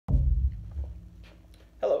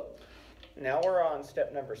Now we're on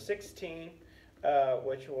step number 16,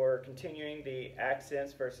 which we're continuing the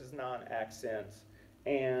accents versus non-accents.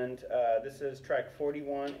 And this is track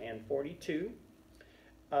 41 and 42.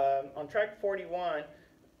 On track 41,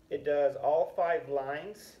 it does all 5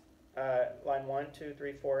 lines, line 1, 2,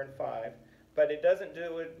 3, 4, and 5, but it doesn't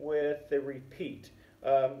do it with the repeat.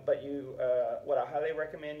 What I highly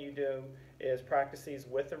recommend you do is practice these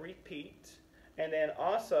with the repeat, and then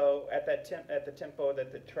also at the tempo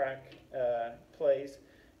that the track plays,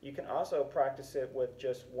 you can also practice it with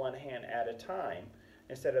just one hand at a time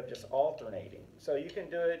instead of just alternating. So you can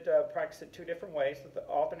do it, practice it 2 different ways with the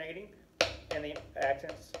alternating and the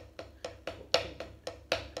accents,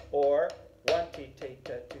 or 1 T ta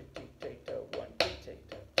ta 2 T ta ta 1 T ta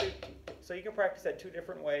ta 2 T ta. So you can practice that 2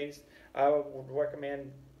 different ways. I would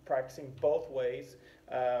recommend practicing both ways,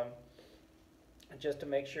 just to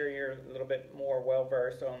make sure you're a little bit more well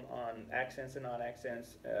versed on accents and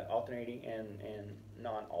non-accents, alternating and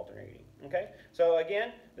non-alternating. Okay, so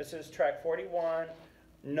again, this is track 41.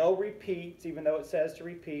 No repeats, even though it says to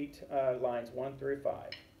repeat, lines 1 through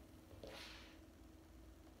 5.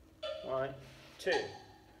 1, 2.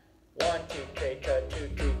 1 T ta 2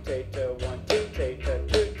 T ta 1 T ta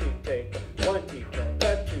 2 T ta 1 T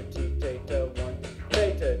ta 2 T ta 1 T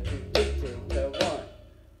ta 2 T ta 1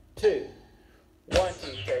 2 1 T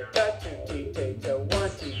ta 2 T ta 1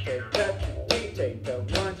 T ta 2 T ta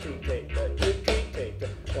 1 T ta 2 T ta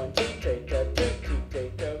 1 T ta 2 T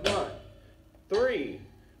ta 1 3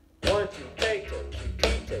 1 T ta 2 T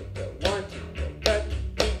ta 1 T ta 2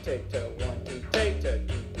 T ta 1 T ta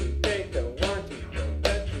 2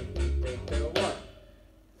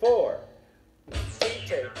 4 T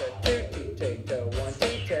ta 2 T ta 1 T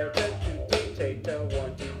ta 2 T ta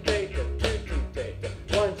 1 T ta 2 T ta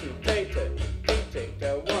 1 T ta 2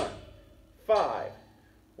 ta 1 5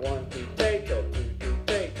 1 T ta 2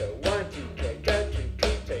 T ta 1 T ta 2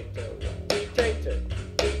 T ta 1 T ta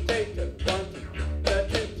 2 T ta 1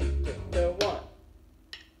 T ta 1.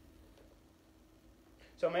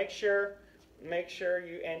 So make sure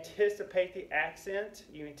you anticipate the accent.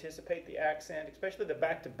 You anticipate the accent, especially the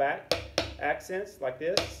back-to-back accents like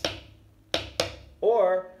this,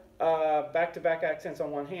 or back-to-back accents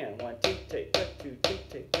on one hand. 1 T ta 2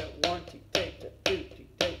 T ta 1 T ta 2 T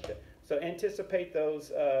ta. So anticipate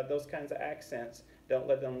those kinds of accents. Don't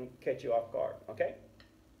let them catch you off guard. Okay.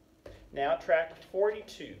 Now track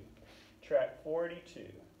 42. Track 42.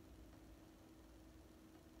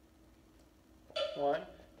 1,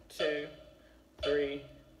 2, 3,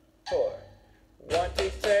 4. 1 T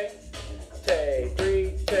ta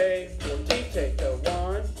 3 ta 4 T ta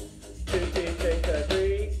 1 2 T ta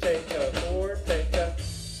 3 ta 4 ta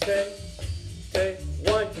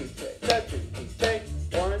 1 T ta 2 T ta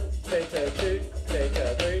 1 ta 2 ta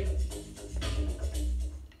 3.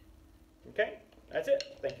 Okay, that's it.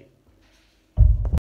 Thank you.